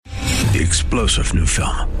The explosive new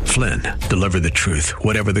film, Flynn, deliver the truth,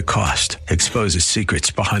 whatever the cost, exposes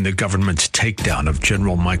secrets behind the government's takedown of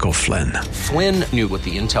General Michael Flynn. Flynn knew what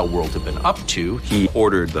the intel world had been up to. He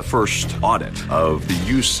ordered the first audit of the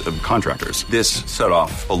use of contractors. This set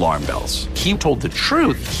off alarm bells. He told the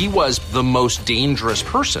truth. He was the most dangerous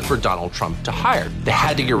person for Donald Trump to hire. They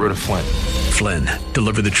had to get rid of Flynn. Flynn,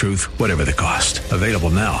 deliver the truth, whatever the cost. Available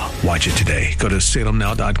now. Watch it today. Go to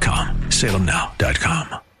salemnow.com.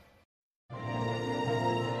 salemnow.com.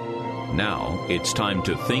 Now it's time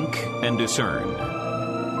to think and discern.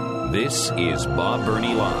 This is Bob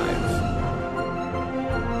Burney Live.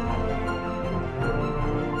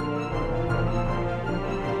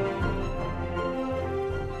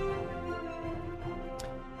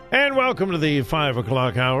 And welcome to the 5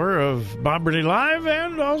 o'clock hour of Bob Burney Live,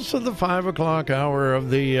 and also the 5 o'clock hour of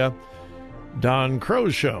the Don Crow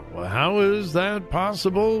Show. How is that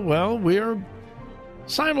possible? Well, we are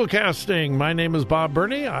simulcasting. My name is Bob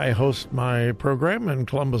Burney. I host my program in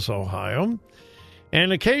Columbus, Ohio.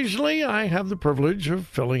 And occasionally I have the privilege of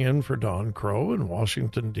filling in for Don Crow in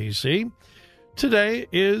Washington, D.C. Today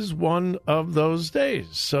is one of those days.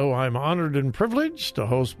 So I'm honored and privileged to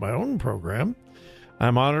host my own program.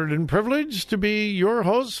 I'm honored and privileged to be your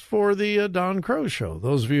host for the Don Crow Show.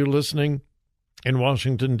 Those of you listening in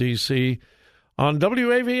Washington, D.C. on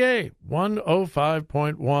WAVA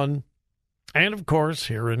 105.1. And, of course,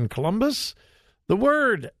 here in Columbus, The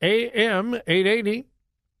Word, AM 880,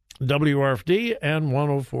 WRFD, and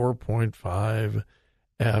 104.5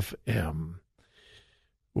 FM.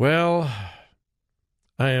 Well,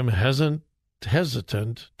 I am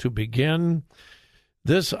hesitant to begin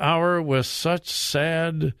this hour with such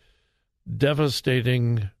sad,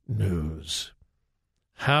 devastating news.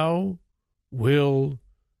 How will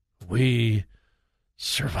we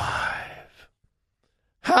survive?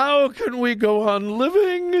 How can we go on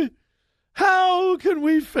living? How can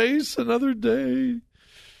we face another day?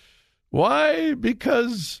 Why?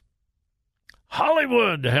 Because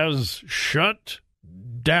Hollywood has shut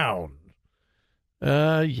down.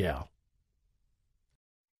 Yeah.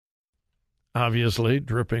 Obviously,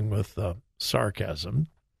 dripping with sarcasm.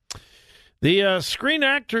 The Screen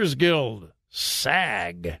Actors Guild,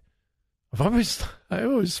 SAG. I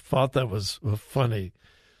always thought that was funny.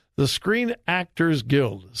 The Screen Actors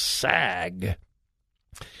Guild, SAG,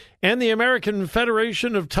 and the American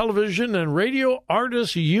Federation of Television and Radio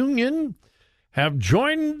Artists Union have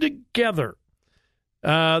joined together.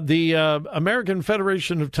 The American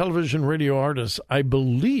Federation of Television Radio Artists, I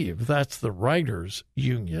believe that's the Writers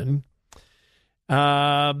Union.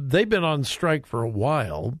 They've been on strike for a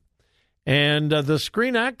while. And the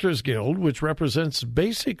Screen Actors Guild, which represents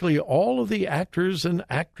basically all of the actors and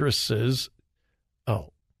actresses. Oh,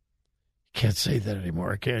 can't say that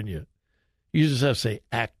anymore, can you? You just have to say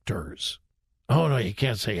actors. Oh, no, you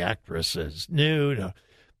can't say actresses. No.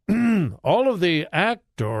 All of the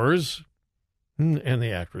actors and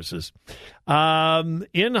the actresses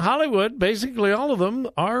in Hollywood, basically all of them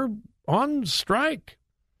are on strike.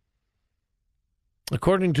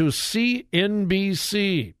 According to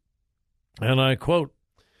CNBC, and I quote,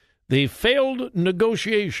 "The failed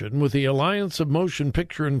negotiation with the Alliance of Motion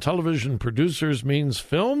Picture and Television Producers means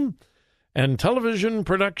film and television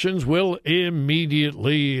productions will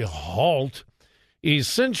immediately halt,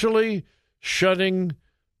 essentially shutting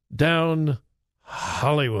down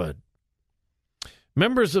Hollywood."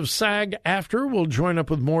 Members of SAG-AFTRA will join up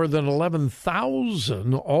with more than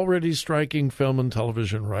 11,000 already striking film and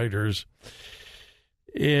television writers.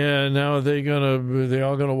 Yeah, now are they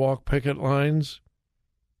all gonna walk picket lines?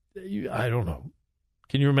 I don't know.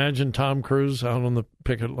 Can you imagine Tom Cruise out on the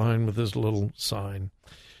picket line with his little sign?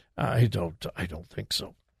 I don't think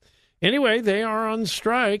so. Anyway, they are on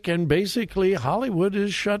strike, and basically Hollywood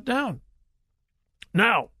is shut down.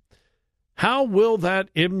 Now, how will that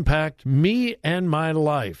impact me and my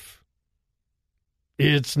life?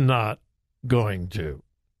 It's not going to.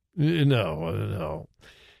 No.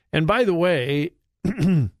 And by the way,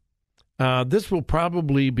 this will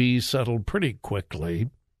probably be settled pretty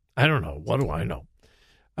quickly. I don't know. What do I know?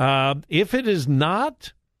 If it is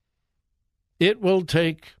not, it will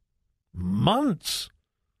take months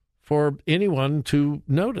for anyone to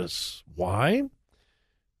notice. Why?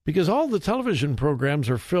 Because all the television programs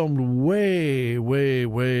are filmed way, way,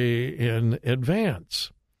 way in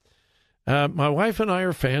advance. My wife and I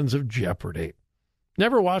are fans of Jeopardy.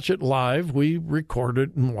 Never watch it live. We record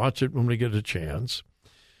it and watch it when we get a chance.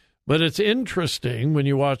 But it's interesting when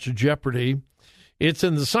you watch Jeopardy. It's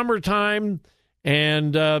in the summertime,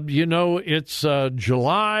 and it's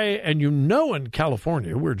July, and in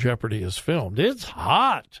California, where Jeopardy is filmed, it's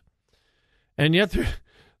hot. And yet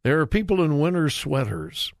There are people in winter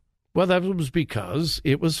sweaters. Well, that was because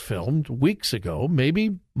it was filmed weeks ago,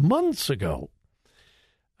 maybe months ago.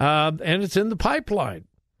 And it's in the pipeline.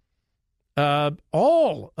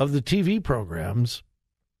 All of the TV programs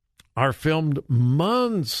are filmed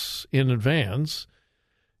months in advance,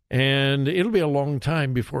 and it'll be a long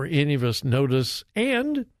time before any of us notice.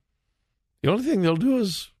 And the only thing they'll do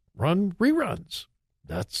is run reruns.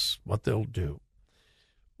 That's what they'll do.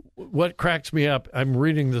 What cracks me up, I'm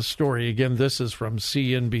reading the story. Again, this is from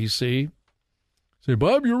CNBC. Say,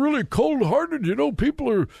 Bob, you're really cold-hearted. You know,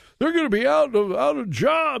 they're going to be out of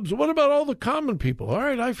jobs. What about all the common people? All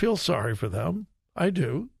right, I feel sorry for them. I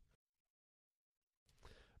do.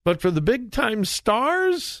 But for the big-time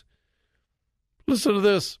stars, listen to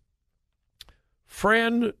this.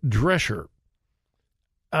 Fran Drescher.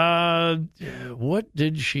 What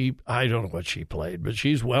did she, I don't know what she played, but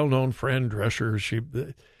she's well-known, Fran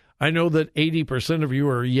Drescher. I know that 80% of you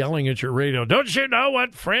are yelling at your radio, don't you know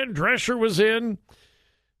what Fran Drescher was in?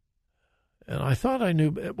 And I thought I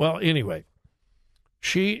knew. Well, anyway,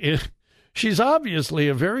 she's obviously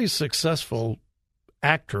a very successful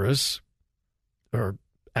actress, or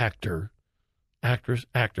actor,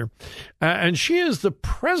 and she is the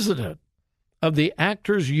president of the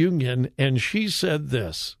Actors Union, and she said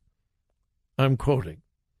this, I'm quoting,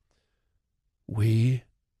 "We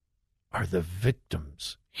are the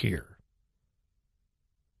victims here."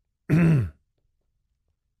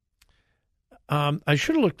 I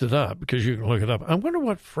should have looked it up, because you can look it up. I wonder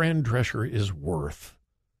what Fran Drescher is worth.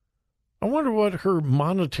 I wonder what her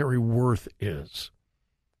monetary worth is.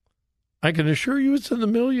 I can assure you it's in the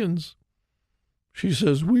millions. She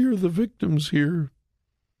says, "We are the victims here."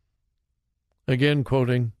 Again,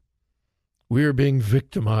 quoting, "We are being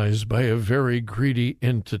victimized by a very greedy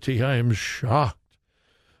entity. I am shocked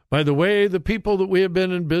by the way the people that we have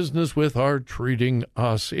been in business with are treating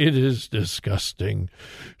us. It is disgusting.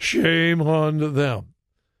 Shame on them."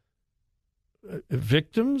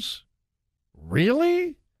 Victims?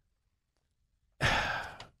 Really?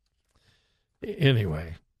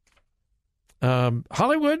 Anyway,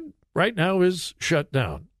 Hollywood right now is shut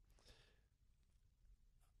down.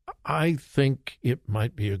 I think it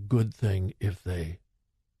might be a good thing if they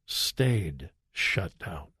stayed shut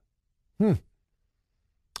down.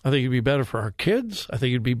 I think it'd be better for our kids. I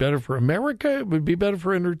think it'd be better for America. It would be better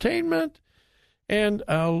for entertainment. And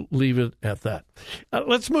I'll leave it at that.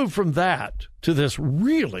 Let's move from that to this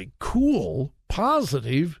really cool,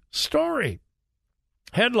 positive story.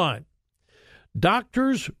 Headline: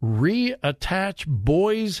 Doctors reattach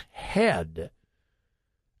boy's head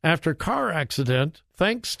after car accident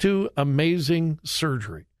thanks to amazing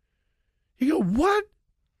surgery. You go, what?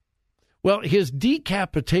 Well, his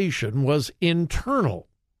decapitation was internal.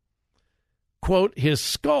 Quote, his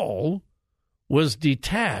skull was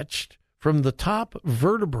detached from the top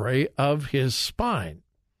vertebrae of his spine.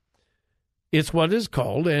 It's what is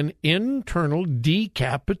called an internal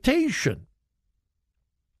decapitation.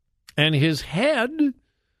 And his head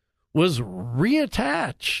was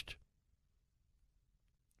reattached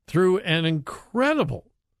through an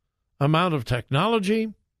incredible amount of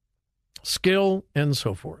technology, skill, and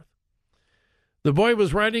so forth. The boy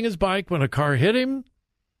was riding his bike when a car hit him.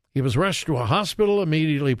 He was rushed to a hospital,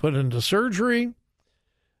 immediately put into surgery.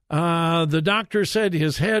 The doctor said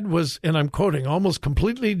his head was, and I'm quoting, almost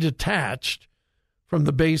completely detached from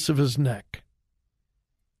the base of his neck.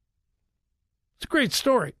 It's a great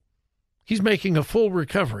story. He's making a full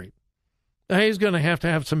recovery. Now, he's going to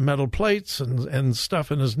have some metal plates and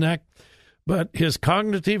stuff in his neck, but his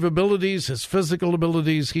cognitive abilities, his physical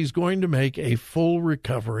abilities, he's going to make a full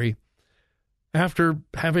recovery after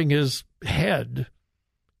having his head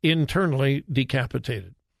internally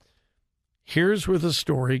decapitated. Here's where the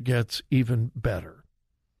story gets even better.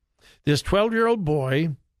 This 12-year-old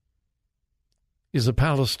boy is a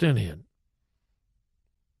Palestinian.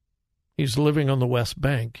 He's living on the West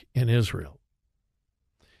Bank in Israel.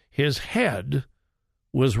 His head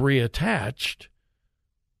was reattached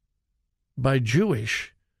by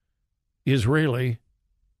Jewish Israeli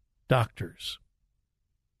doctors.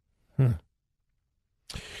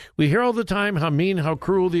 We hear all the time how mean, how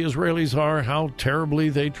cruel the Israelis are, how terribly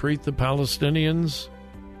they treat the Palestinians.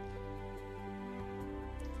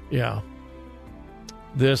 Yeah.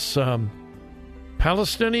 This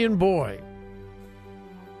Palestinian boy,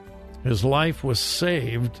 his life was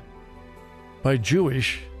saved by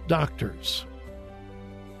Jewish doctors.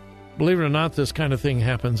 Believe it or not, this kind of thing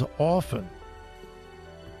happens often.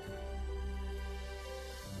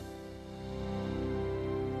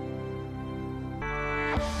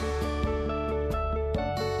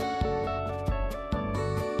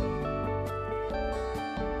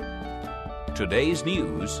 Today's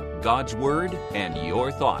news, God's Word, and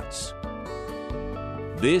your thoughts.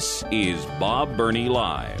 This is Bob Burney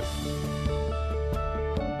Live.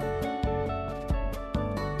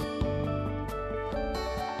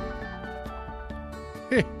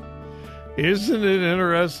 Isn't it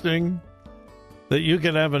interesting that you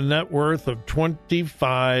can have a net worth of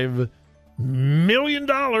 $25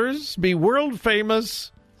 million, be world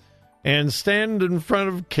famous, and stand in front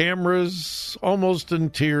of cameras almost in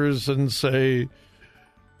tears and say,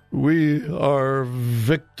 we are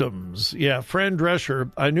victims? Yeah, Fran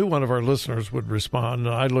Drescher, I knew one of our listeners would respond,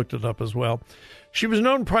 and I looked it up as well. She was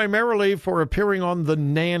known primarily for appearing on The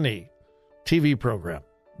Nanny TV program.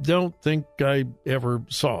 Don't think I ever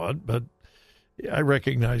saw it, but I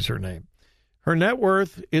recognize her name. Her net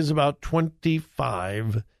worth is about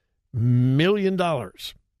 $25 million.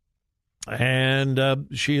 And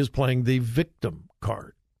she is playing the victim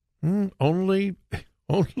card. Only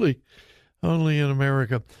in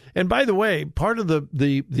America. And by the way, part of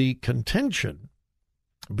the contention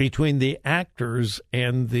between the actors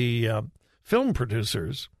and the film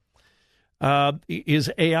producers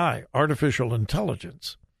is AI, artificial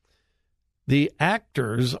intelligence. The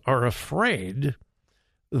actors are afraid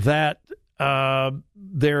that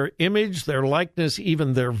their image, their likeness,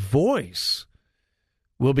 even their voice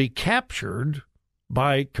will be captured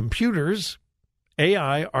by computers,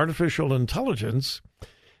 AI, artificial intelligence,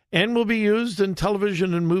 and will be used in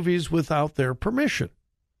television and movies without their permission.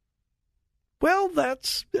 Well,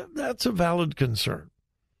 that's a valid concern.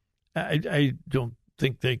 I don't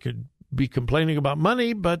think they could be complaining about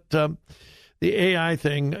money, but the AI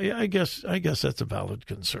thing, I guess that's a valid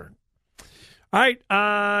concern. All right,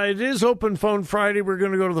 it is Open Phone Friday. We're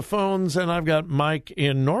going to go to the phones, and I've got Mike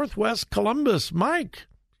in Northwest Columbus. Mike,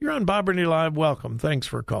 you're on Bob Burney Live. Welcome. Thanks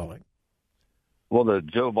for calling. Well, the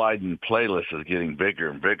Joe Biden playlist is getting bigger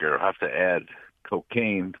and bigger. I have to add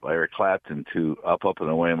Cocaine by Eric Clapton to Up, Up, and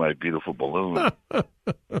Away, My Beautiful Balloon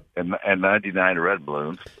and 99 Red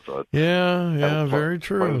Balloons. So yeah, very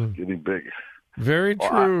true. Getting bigger. Very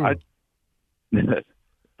true.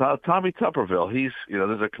 Tommy Tuberville,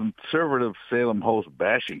 there's a conservative Salem host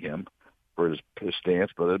bashing him for his stance,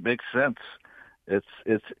 but it makes sense.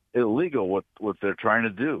 It's illegal what they're trying to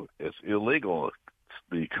do. It's illegal.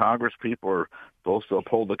 The Congress people are supposed to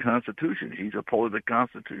uphold the Constitution. He's upholding the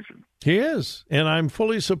Constitution. He is, and I'm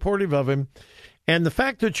fully supportive of him. And the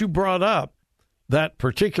fact that you brought up that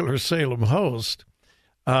particular Salem host,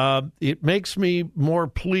 it makes me more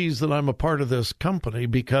pleased that I'm a part of this company,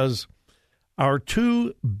 because our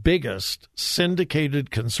two biggest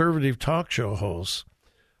syndicated conservative talk show hosts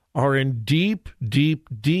are in deep, deep,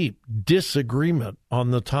 deep disagreement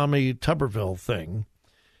on the Tommy Tuberville thing.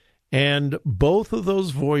 And both of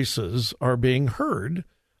those voices are being heard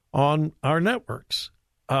on our networks.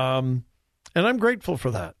 And I'm grateful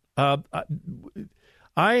for that.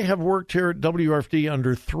 I have worked here at WRFD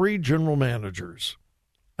under 3 general managers.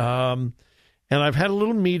 And I've had a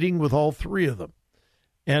little meeting with all 3 of them.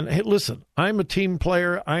 And hey, listen, I'm a team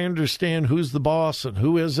player. I understand who's the boss and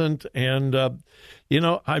who isn't. And,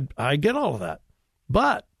 I get all of that.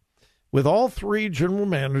 But with all 3 general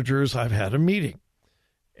managers, I've had a meeting.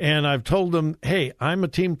 And I've told them, hey, I'm a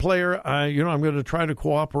team player. I'm going to try to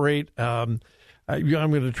cooperate. I'm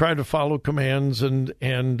going to try to follow commands and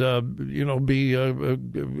be a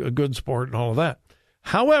good sport and all of that.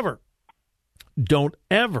 However, don't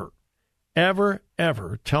ever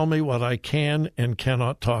tell me what I can and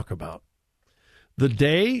cannot talk about. The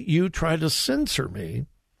day you try to censor me,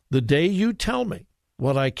 the day you tell me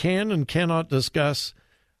what I can and cannot discuss,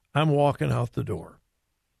 I'm walking out the door.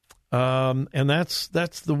 And that's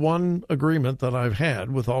the one agreement that I've had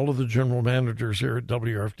with all of the general managers here at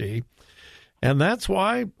WRFD. And that's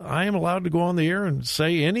why I am allowed to go on the air and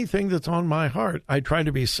say anything that's on my heart. I try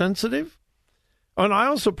to be sensitive. And I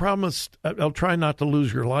also promised I'll try not to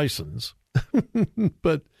lose your license.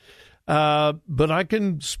 but I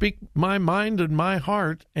can speak my mind and my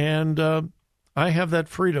heart, and I have that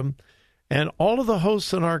freedom. And all of the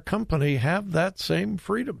hosts in our company have that same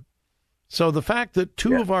freedom. So the fact that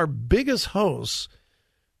 2 of our biggest hosts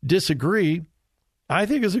disagree, I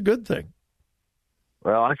think is a good thing.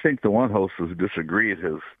 Well, I think the one host who's disagreed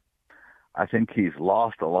I think he's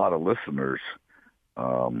lost a lot of listeners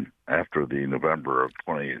after the November of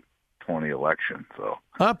 2020 election. So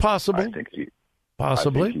possible. I think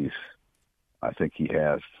possibly. I think he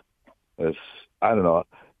has. I don't know.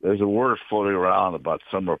 There's a word floating around about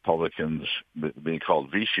some Republicans being called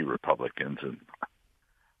Vichy Republicans, and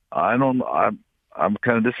I'm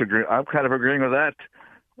kind of disagreeing. I'm kind of agreeing with that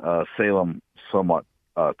Salem somewhat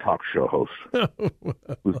talk show host.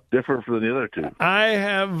 Who's different from the other two. I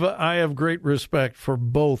have great respect for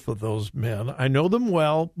both of those men. I know them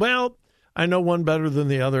well. Well, I know one better than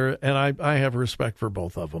the other, and I have respect for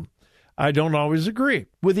both of them. I don't always agree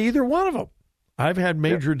with either one of them. I've had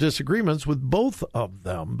major disagreements with both of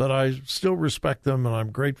them, but I still respect them, and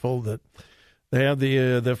I'm grateful that they have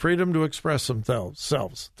the freedom to express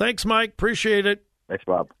themselves. Thanks, Mike. Appreciate it. Thanks,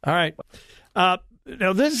 Bob. All right.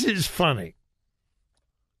 Now, this is funny.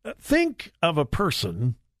 Think of a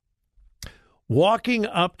person walking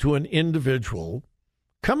up to an individual,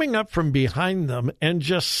 coming up from behind them and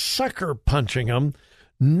just sucker punching them,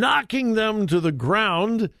 knocking them to the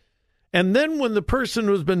ground. And then when the person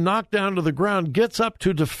who's been knocked down to the ground gets up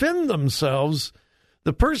to defend themselves,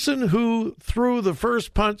 the person who threw the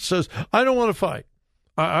first punch says, I don't want to fight.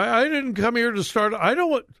 I didn't come here to start. I don't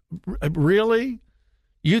want. Really?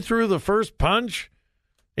 You threw the first punch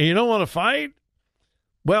and you don't want to fight?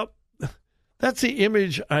 Well, that's the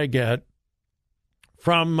image I get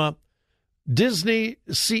from Disney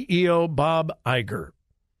CEO Bob Iger.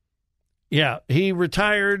 Yeah, he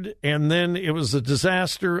retired, and then it was a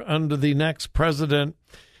disaster under the next president,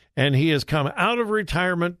 and he has come out of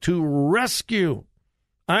retirement to rescue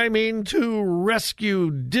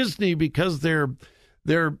Disney because they're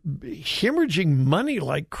hemorrhaging money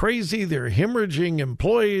like crazy. They're hemorrhaging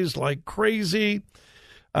employees like crazy.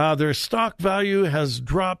 Their stock value has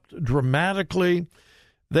dropped dramatically.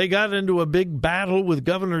 They got into a big battle with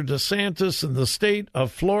Governor DeSantis in the state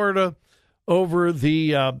of Florida over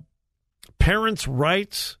the parents'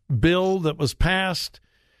 rights bill that was passed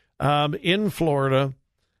in Florida.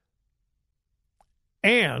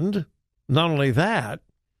 And not only that,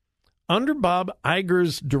 under Bob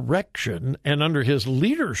Iger's direction and under his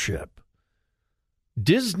leadership,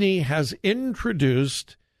 Disney has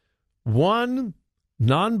introduced one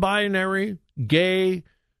non-binary, gay,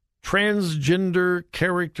 transgender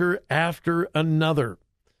character after another.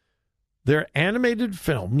 Their animated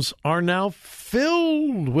films are now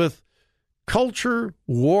filled with culture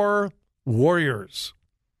war warriors.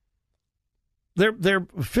 Their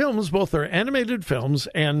films, both their animated films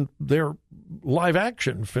and their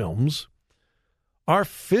live-action films, are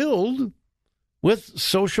filled with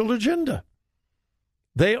social agenda.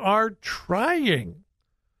 They are trying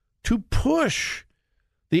to push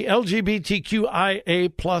the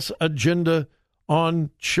LGBTQIA plus agenda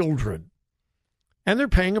on children. And they're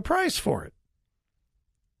paying a price for it.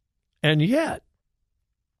 And yet,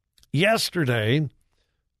 yesterday,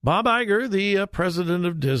 Bob Iger, the president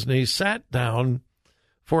of Disney, sat down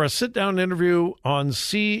for a sit-down interview on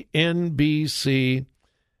CNBC,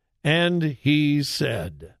 and he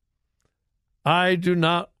said, I do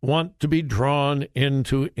not want to be drawn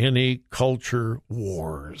into any culture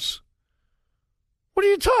wars. What are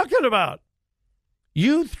you talking about?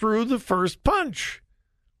 You threw the first punch.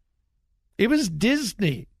 It was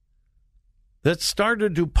Disney that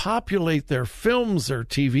started to populate their films, their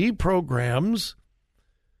TV programs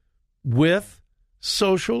with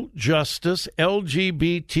social justice,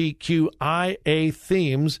 LGBTQIA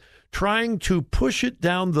themes, trying to push it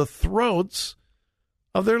down the throats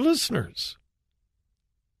of their listeners.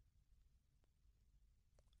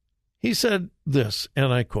 He said this,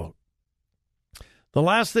 and I quote, the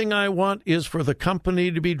last thing I want is for the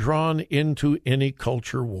company to be drawn into any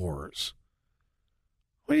culture wars.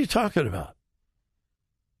 What are you talking about?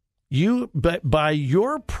 By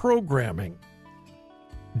your programming,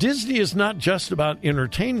 Disney is not just about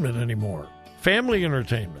entertainment anymore, family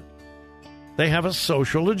entertainment. They have a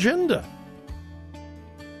social agenda.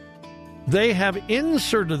 They have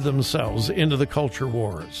inserted themselves into the culture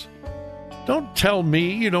wars. Don't tell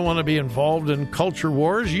me you don't want to be involved in culture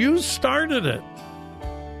wars. You started it.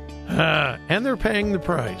 And they're paying the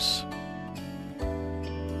price.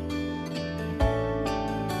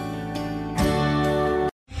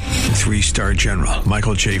 Three-star General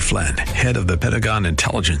Michael J. Flynn, head of the Pentagon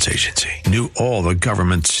Intelligence Agency, knew all the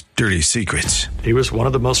government's dirty secrets. He was one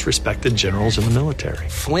of the most respected generals in the military.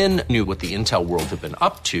 Flynn knew what the intel world had been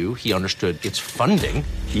up to. He understood its funding.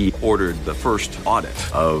 He ordered the first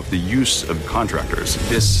audit of the use of contractors.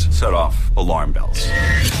 This set off alarm bells.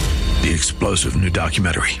 The explosive new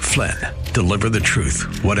documentary, Flynn, Deliver the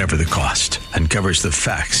Truth, Whatever the Cost, uncovers the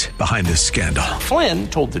facts behind this scandal. Flynn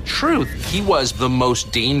told the truth. He was the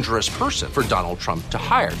most dangerous person for Donald Trump to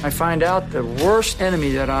hire. I find out the worst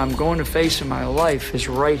enemy that I'm going to face in my life is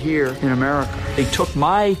right here in America. They took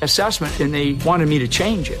my assessment and they wanted me to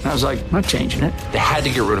change it. And I was like, I'm not changing it. They had to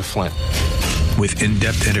get rid of Flynn. with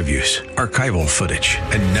in-depth interviews, archival footage,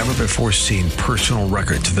 and never-before-seen personal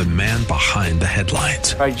records of the man behind the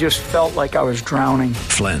headlines. I just felt like I was drowning.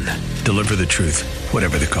 Flynn, deliver the truth,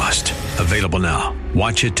 whatever the cost. Available now.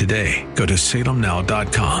 Watch it today. Go to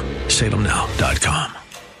salemnow.com. salemnow.com.